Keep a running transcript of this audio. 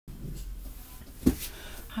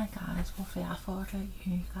Hi guys, Wolfie. I thought I'd let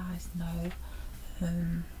you guys know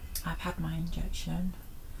I've had my injection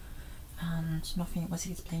and nothing was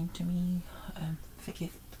explained to me.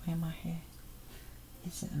 Forgive the way my hair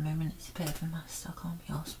is at the moment, it's a bit of a mess, I can't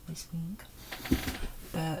be asked for this week.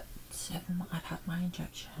 But I've had my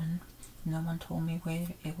injection, no one told me where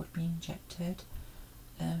it would be injected.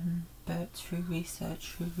 But through research,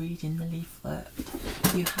 through reading the leaflet,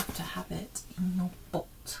 you have to have it in your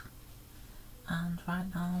butt. And right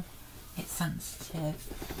now it's sensitive,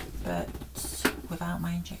 but without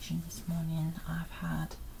my injection this morning I've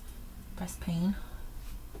had breast pain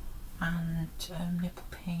and nipple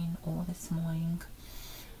pain all this morning,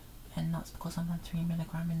 and that's because I'm on 3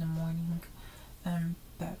 mg in the morning.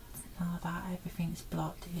 But now that everything's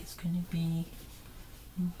blocked, it's going to be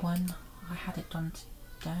one. I had it done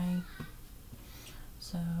today,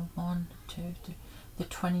 so 1, 2, 3, the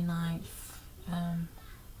 29th,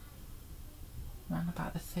 around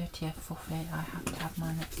about the 30th of it, I have to have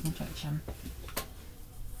my next injection.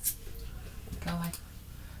 Go ahead.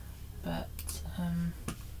 But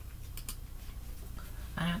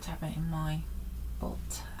I had to have it in my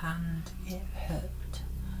butt and it hurt.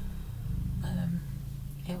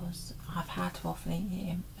 I've had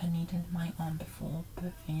roughly a needle in my arm before,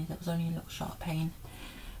 but there was only a little sharp pain.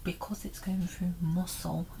 Because it's going through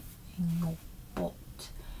muscle in your butt,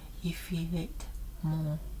 you feel it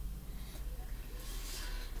more.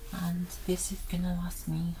 And this is going to last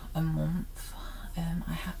me a month.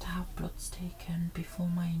 I have to have bloods taken before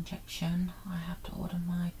my injection. I have to order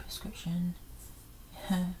my prescription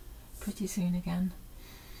pretty soon again.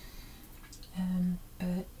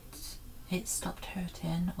 But it stopped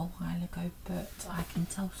hurting a while ago, but I can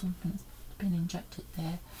tell something's been injected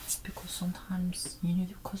there, because sometimes, you know,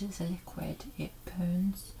 because it's a liquid, it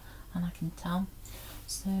burns, and I can tell.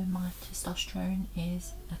 So my testosterone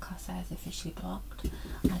is a class A is officially blocked.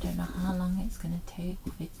 I don't know how long it's going to take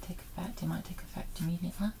for it to take effect. It might take effect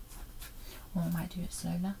immediately, or I might do it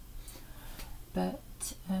slowly. But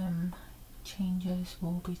changes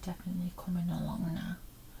will be definitely coming along now.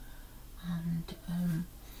 And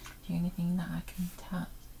the only thing that I can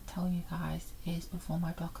tell you guys is, before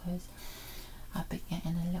my blockers, I've been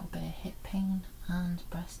getting a little bit of hip pain and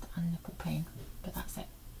breast and nipple pain, but that's it.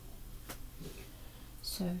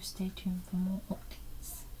 So stay tuned for more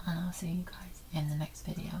updates, and I'll see you guys in the next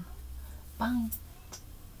video. Bye!